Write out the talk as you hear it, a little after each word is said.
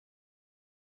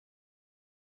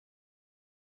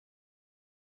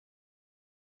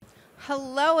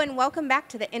Hello and welcome back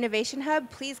to the Innovation Hub.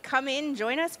 Please come in,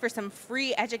 join us for some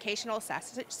free educational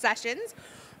sessions.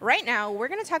 Right now, we're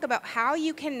going to talk about how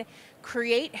you can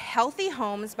create healthy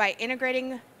homes by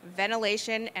integrating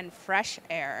ventilation and fresh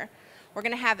air. We're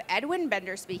going to have Edwin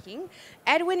Bender speaking.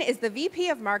 Edwin is the VP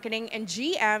of Marketing and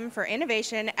GM for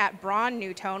Innovation at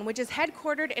Broan-NuTone, which is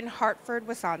headquartered in Hartford,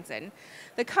 Wisconsin.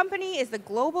 The company is the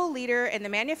global leader in the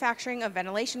manufacturing of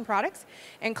ventilation products,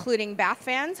 including bath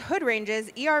fans, hood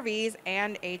ranges, ERVs,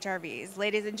 and HRVs.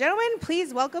 Ladies and gentlemen,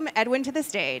 please welcome Edwin to the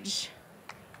stage.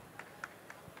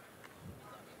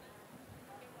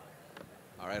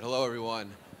 All right, hello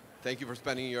everyone. Thank you for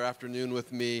spending your afternoon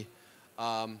with me.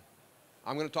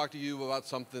 I'm going to talk to you about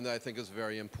something that I think is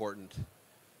very important,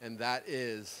 and that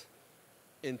is,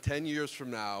 in 10 years from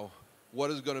now,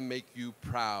 what is going to make you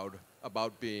proud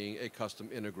about being a custom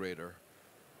integrator?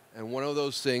 And one of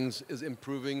those things is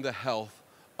improving the health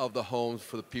of the homes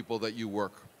for the people that you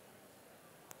work.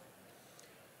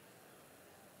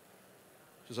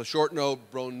 Just a short note,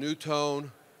 Broan-NuTone,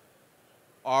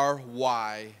 our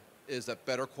why is that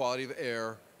better quality of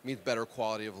air means better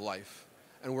quality of life.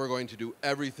 And we're going to do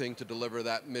everything to deliver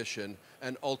that mission.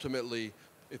 And ultimately,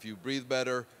 if you breathe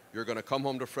better, you're going to come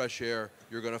home to fresh air,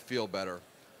 you're going to feel better.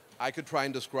 I could try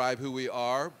and describe who we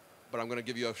are, but I'm going to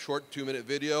give you a short 2-minute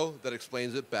video that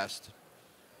explains it best.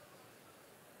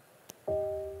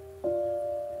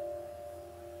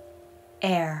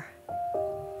 Air.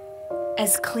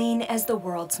 As clean as the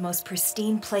world's most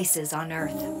pristine places on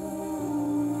Earth.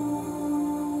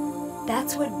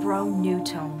 That's what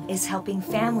Broan-NuTone is helping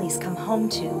families come home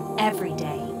to every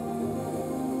day.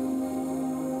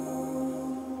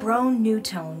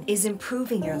 Broan-NuTone is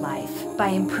improving your life by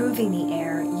improving the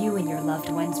air you and your loved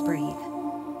ones breathe.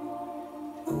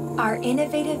 Our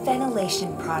innovative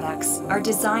ventilation products are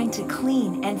designed to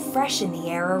clean and freshen the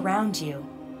air around you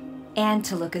and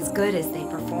to look as good as they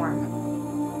perform.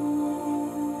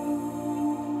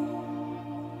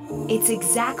 It's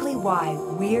exactly why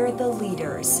we're the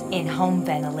leaders in home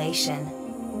ventilation.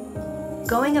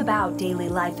 Going about daily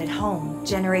life at home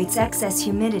generates excess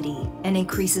humidity and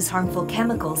increases harmful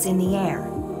chemicals in the air.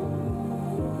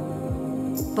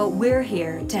 But we're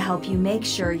here to help you make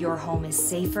sure your home is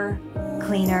safer,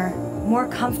 cleaner, more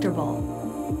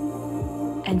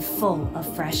comfortable, and full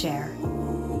of fresh air.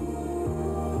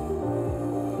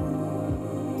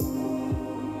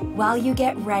 While you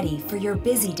get ready for your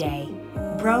busy day,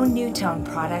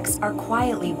 Broan-NuTone products are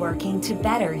quietly working to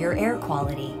better your air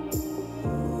quality.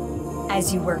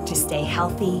 As you work to stay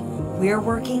healthy, we're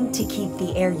working to keep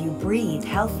the air you breathe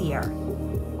healthier.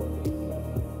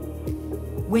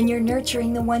 When you're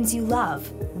nurturing the ones you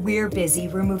love, we're busy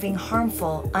removing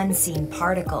harmful, unseen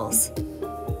particles.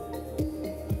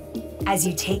 As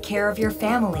you take care of your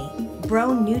family,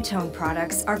 Broan-NuTone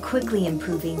products are quickly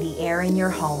improving the air in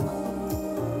your home.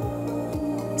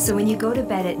 So when you go to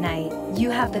bed at night, you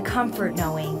have the comfort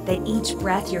knowing that each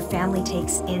breath your family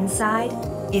takes inside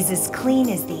is as clean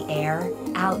as the air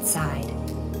outside.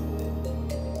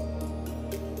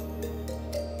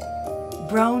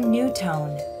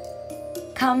 Broan-NuTone.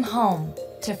 Come home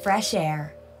to fresh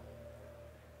air.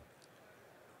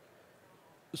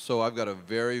 So I've got a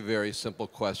very, very simple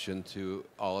question to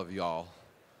all of y'all.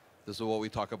 This is what we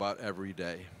talk about every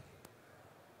day.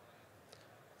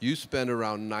 You spend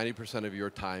around 90% of your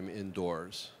time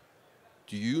indoors.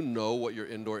 Do you know what your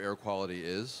indoor air quality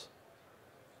is?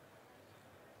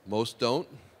 Most don't,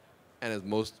 and as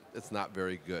most, it's not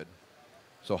very good.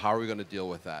 So how are we going to deal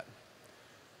with that?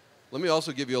 Let me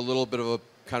also give you a little bit of a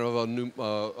kind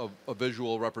of a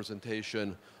visual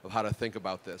representation of how to think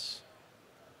about this.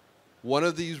 One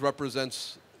of these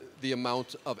represents the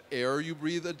amount of air you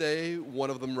breathe a day, one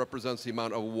of them represents the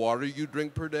amount of water you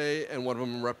drink per day, and one of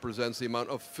them represents the amount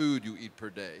of food you eat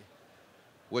per day.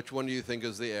 Which one do you think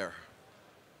is the air?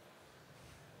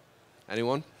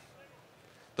 Anyone?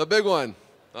 The big one.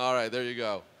 All right, there you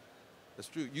go. It's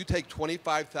true. You take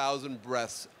 25,000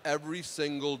 breaths every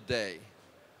single day.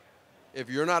 If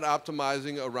you're not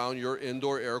optimizing around your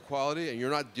indoor air quality and you're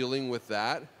not dealing with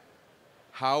that,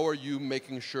 how are you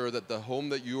making sure that the home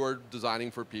that you are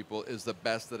designing for people is the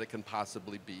best that it can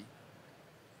possibly be?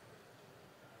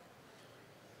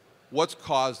 What's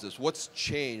caused this? What's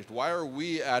changed? Why are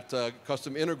we at a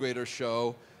Custom Integrator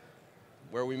show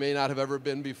where we may not have ever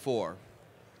been before?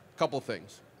 A couple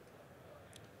things.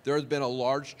 There has been a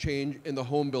large change in the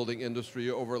home building industry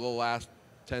over the last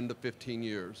 10 to 15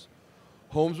 years.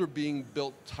 Homes are being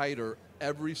built tighter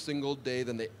every single day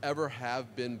than they ever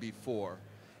have been before.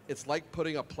 It's like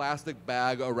putting a plastic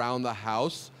bag around the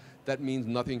house. That means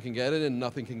nothing can get in and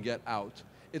nothing can get out.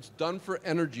 It's done for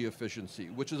energy efficiency,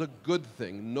 which is a good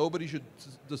thing. Nobody should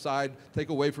decide, take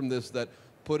away from this, that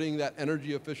putting that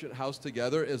energy efficient house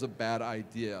together is a bad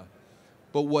idea.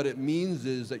 But what it means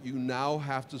is that you now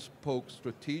have to poke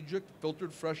strategic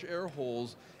filtered fresh air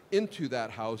holes into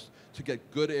that house to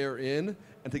get good air in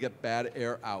and to get bad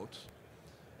air out.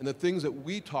 And the things that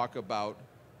we talk about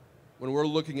when we're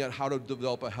looking at how to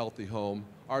develop a healthy home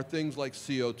are things like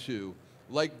CO2,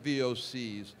 like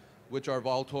VOCs, which are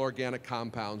volatile organic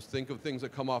compounds. Think of things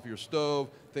that come off your stove,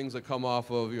 things that come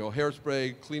off of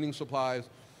hairspray, cleaning supplies.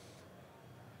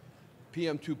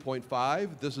 PM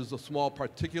 2.5, this is a small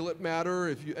particulate matter.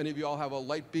 If any of you all have a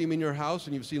light beam in your house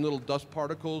and you've seen little dust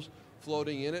particles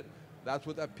floating in it, that's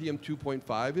what that PM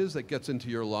 2.5 is that gets into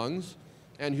your lungs.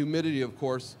 And humidity, of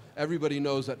course, everybody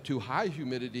knows that too high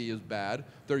humidity is bad.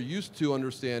 They're used to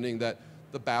understanding that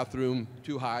the bathroom,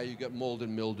 too high, you get mold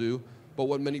and mildew. But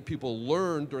what many people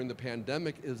learned during the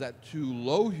pandemic is that too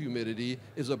low humidity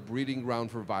is a breeding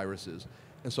ground for viruses.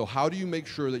 And so how do you make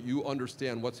sure that you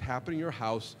understand what's happening in your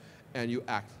house and you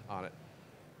act on it?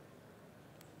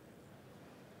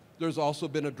 There's also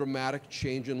been a dramatic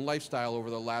change in lifestyle over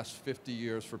the last 50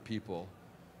 years for people.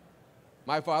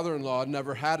 My father-in-law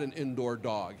never had an indoor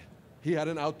dog. He had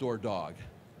an outdoor dog.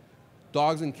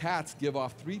 Dogs and cats give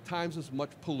off 3 times as much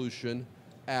pollution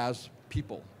as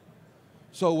people.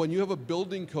 So when you have a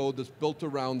building code that's built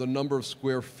around the number of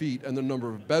square feet and the number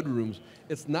of bedrooms,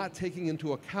 it's not taking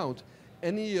into account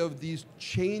any of these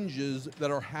changes that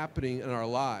are happening in our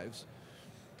lives.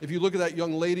 If you look at that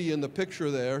young lady in the picture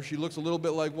there, she looks a little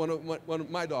bit like one of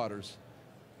my daughters.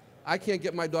 I can't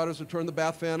get my daughters to turn the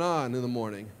bath fan on in the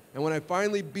morning. And when I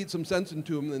finally beat some sense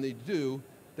into them, and they do,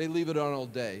 they leave it on all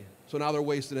day. So now they're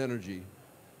wasting energy.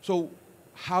 So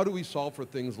how do we solve for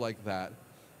things like that?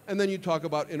 And then you talk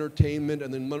about entertainment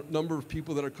and the number of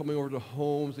people that are coming over to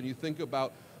homes, and you think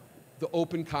about the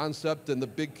open concept and the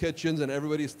big kitchens and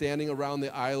everybody standing around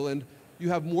the island. You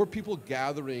have more people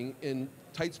gathering in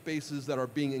tight spaces that are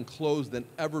being enclosed than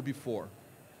ever before.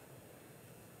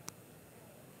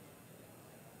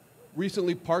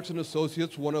 Recently, Parks and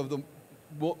Associates, one of the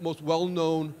most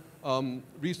well-known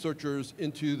researchers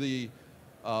into the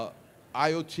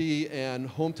IoT and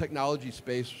home technology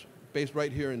space, based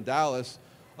right here in Dallas,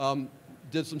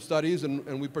 did some studies,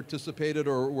 and we participated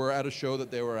or were at a show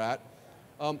that they were at.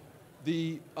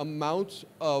 The amount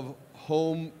of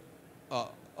home,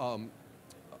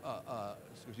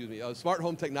 smart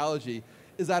home technology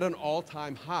is at an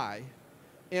all-time high,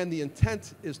 and the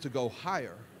intent is to go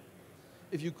higher.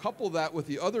 If you couple that with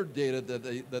the other data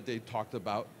that they talked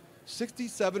about,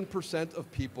 67%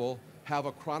 of people have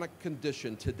a chronic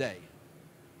condition today.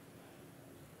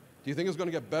 Do you think it's going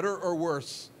to get better or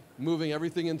worse moving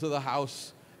everything into the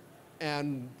house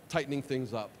and tightening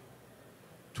things up?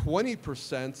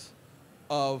 20%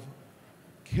 of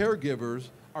caregivers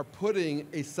are putting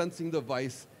a sensing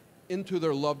device into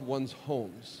their loved ones'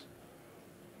 homes.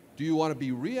 Do you want to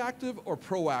be reactive or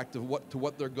proactive to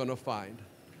what they're going to find?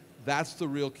 That's the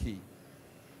real key.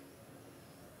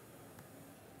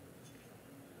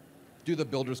 Do the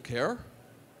builders care?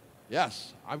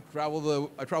 Yes. I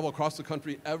travel across the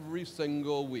country every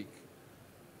single week.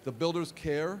 The builders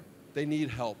care. They need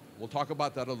help. We'll talk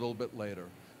about that a little bit later.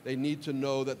 They need to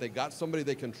know that they got somebody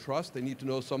they can trust. They need to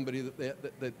know somebody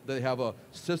that they have a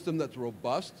system that's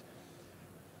robust.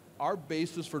 Our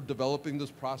basis for developing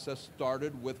this process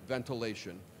started with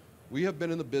ventilation. We have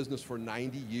been in the business for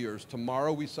 90 years.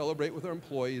 Tomorrow we celebrate with our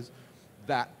employees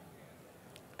that.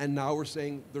 And now we're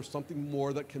saying there's something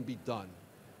more that can be done.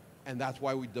 And that's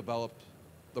why we developed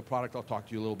the product I'll talk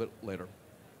to you a little bit later.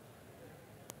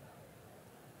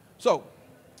 So,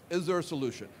 is there a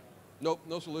solution? Nope,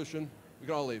 no solution. We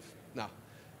can all leave. No.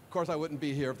 Of course I wouldn't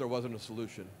be here if there wasn't a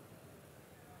solution.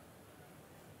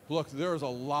 Look, there's a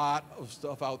lot of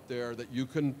stuff out there that you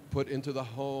can put into the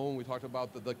home. We talked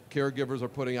about that the caregivers are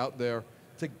putting out there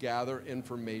to gather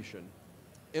information.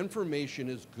 Information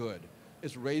is good.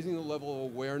 It's raising the level of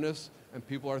awareness, and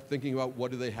people are thinking about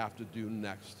what do they have to do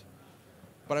next.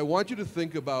 But I want you to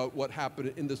think about what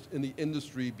happened in the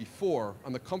industry before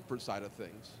on the comfort side of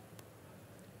things.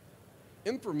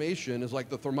 Information is like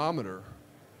the thermometer.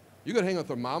 You could hang a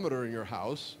thermometer in your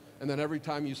house, and then every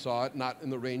time you saw it not in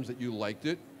the range that you liked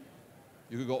it,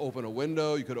 you could go open a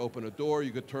window, you could open a door,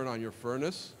 you could turn on your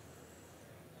furnace.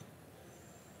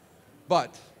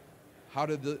 But how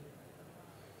did the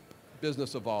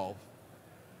business evolve?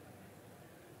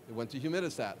 It went to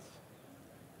thermostats.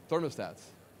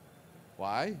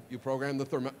 Why? You program the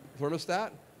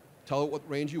thermostat, tell it what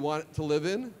range you want it to live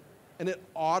in, and it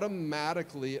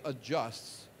automatically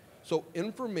adjusts. So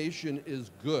information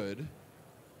is good,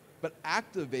 but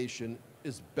activation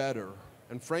is better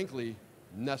and frankly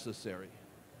necessary.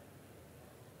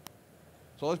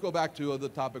 So let's go back to the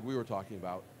topic we were talking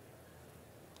about.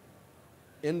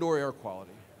 Indoor air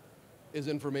quality. Is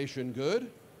information good?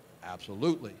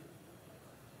 Absolutely.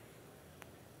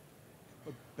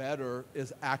 But better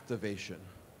is activation.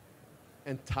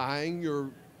 And tying your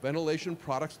ventilation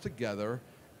products together,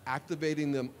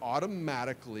 activating them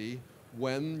automatically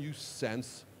when you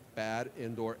sense bad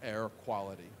indoor air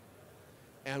quality.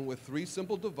 And with 3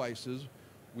 simple devices,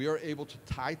 we are able to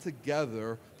tie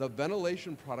together the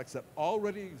ventilation products that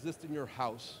already exist in your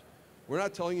house. We're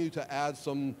not telling you to add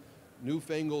some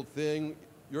newfangled thing.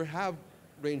 You have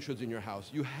range hoods in your house.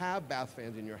 You have bath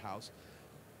fans in your house.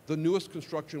 The newest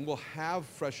construction will have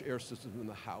fresh air systems in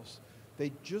the house.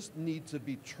 They just need to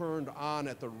be turned on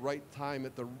at the right time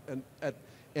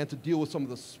and to deal with some of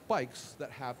the spikes that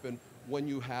happen when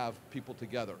you have people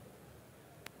together.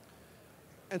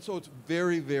 And so it's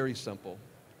very, very simple.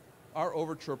 Our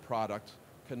Overture product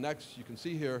connects, you can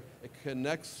see here, it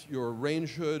connects your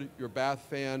range hood, your bath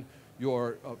fan,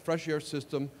 your fresh air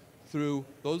system through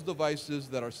those devices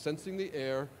that are sensing the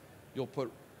air. You'll put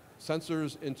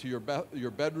sensors into your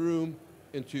bedroom,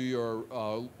 into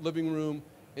your living room,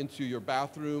 into your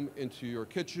bathroom, into your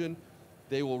kitchen.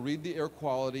 They will read the air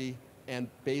quality, and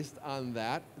based on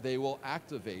that, they will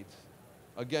activate.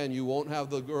 Again, you won't have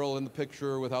the girl in the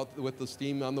picture with the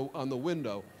steam on the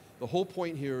window. The whole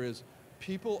point here is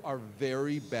people are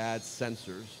very bad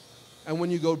sensors. And when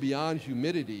you go beyond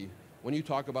humidity, when you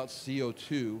talk about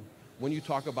CO2, when you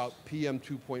talk about PM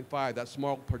 2.5, that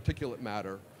small particulate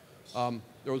matter,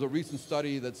 there was a recent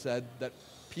study that said that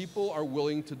people are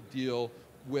willing to deal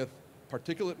with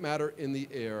particulate matter in the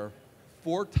air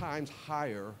 4 times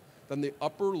higher than the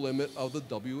upper limit of the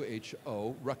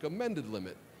WHO recommended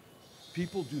limit.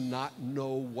 People do not know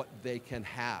what they can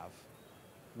have.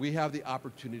 We have the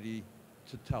opportunity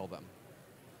to tell them.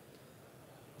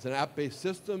 It's an app-based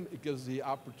system. It gives the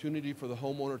opportunity for the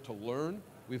homeowner to learn.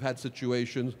 We've had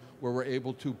situations where we're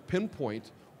able to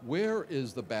pinpoint where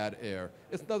is the bad air.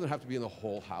 It doesn't have to be in the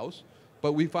whole house,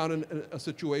 but we found a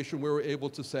situation where we're able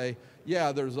to say,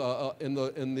 yeah, there's in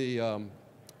the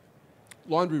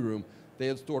laundry room, they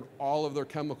had stored all of their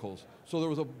chemicals. So there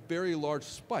was a very large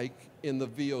spike in the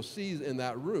VOCs in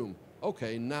that room.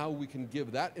 Okay, now we can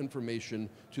give that information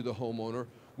to the homeowner.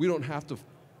 We don't have to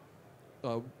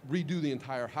redo the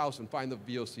entire house and find the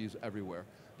VOCs everywhere.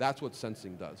 That's what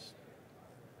sensing does.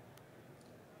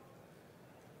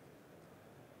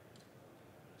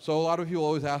 So a lot of people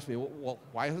always ask me, well,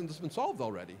 why hasn't this been solved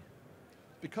already?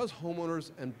 Because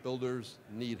homeowners and builders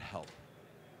need help.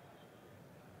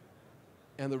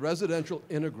 And the residential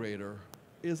integrator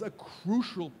is a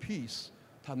crucial piece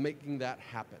to making that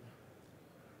happen.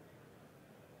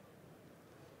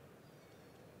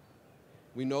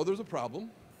 We know there's a problem,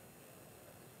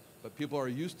 but people are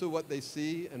used to what they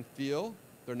see and feel.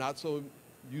 They're not so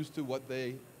used to what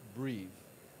they breathe.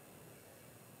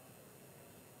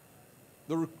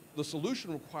 The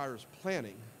solution requires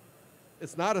planning.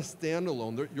 It's not a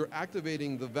standalone. You're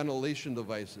activating the ventilation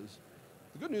devices.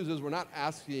 The good news is we're not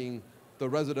asking the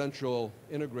residential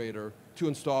integrator to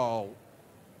install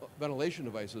ventilation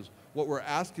devices. What we're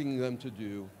asking them to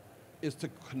do is to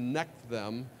connect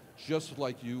them just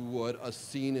like you would a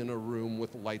scene in a room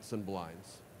with lights and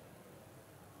blinds.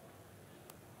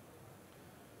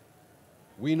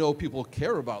 We know people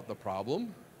care about the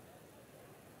problem.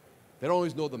 They don't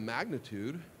always know the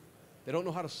magnitude. They don't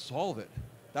know how to solve it.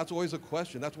 That's always a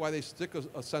question. That's why they stick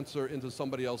a sensor into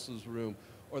somebody else's room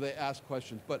or they ask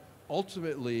questions. But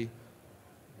ultimately,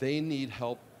 they need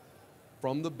help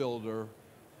from the builder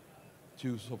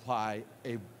to supply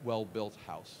a well-built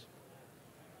house.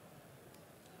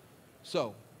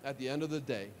 So, at the end of the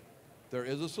day, there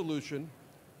is a solution.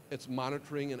 It's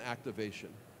monitoring and activation.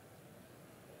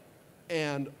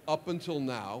 And up until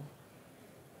now,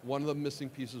 one of the missing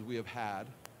pieces we have had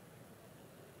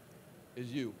is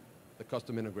you, the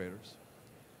custom integrators.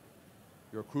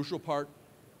 You're a crucial part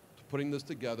to putting this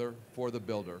together for the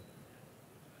builder.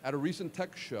 At a recent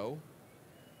tech show,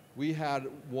 we had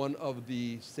one of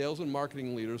the sales and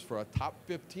marketing leaders for a top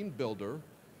 15 builder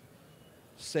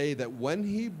say that when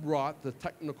he brought the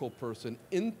technical person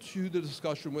into the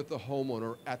discussion with the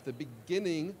homeowner at the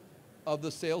beginning of the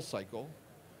sales cycle,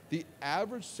 the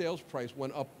average sales price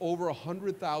went up over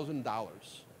 $100,000.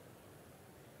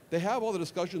 They have all the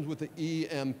discussions with the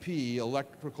EMP,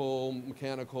 electrical,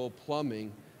 mechanical,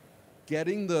 plumbing.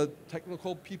 Getting the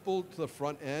technical people to the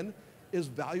front end is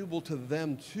valuable to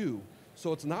them too.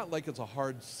 So it's not like it's a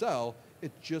hard sell,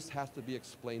 it just has to be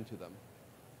explained to them.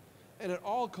 And it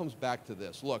all comes back to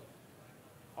this. Look,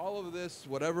 all of this,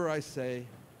 whatever I say,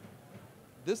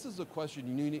 this is a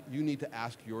question you need to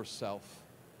ask yourself.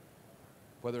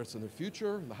 Whether it's in the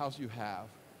future, the house you have,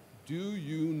 do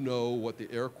you know what the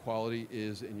air quality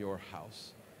is in your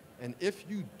house? And if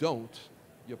you don't,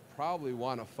 you probably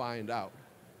want to find out.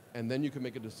 And then you can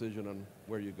make a decision on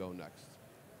where you go next.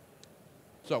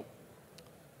 So,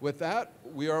 with that,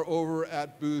 we are over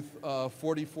at booth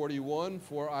 4041,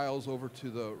 4 aisles over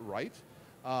to the right.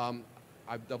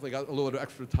 I've definitely got a little bit of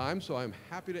extra time, so I'm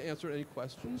happy to answer any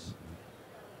questions.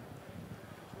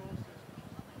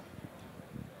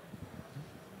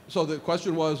 So the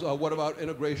question was, what about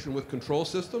integration with control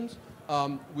systems?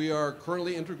 We are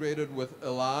currently integrated with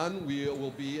Elan. We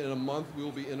will be, in a month, we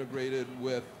will be integrated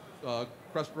with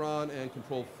Crestron and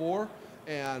Control 4,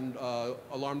 and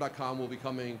Alarm.com will be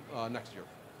coming next year.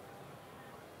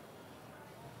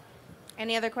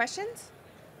 Any other questions?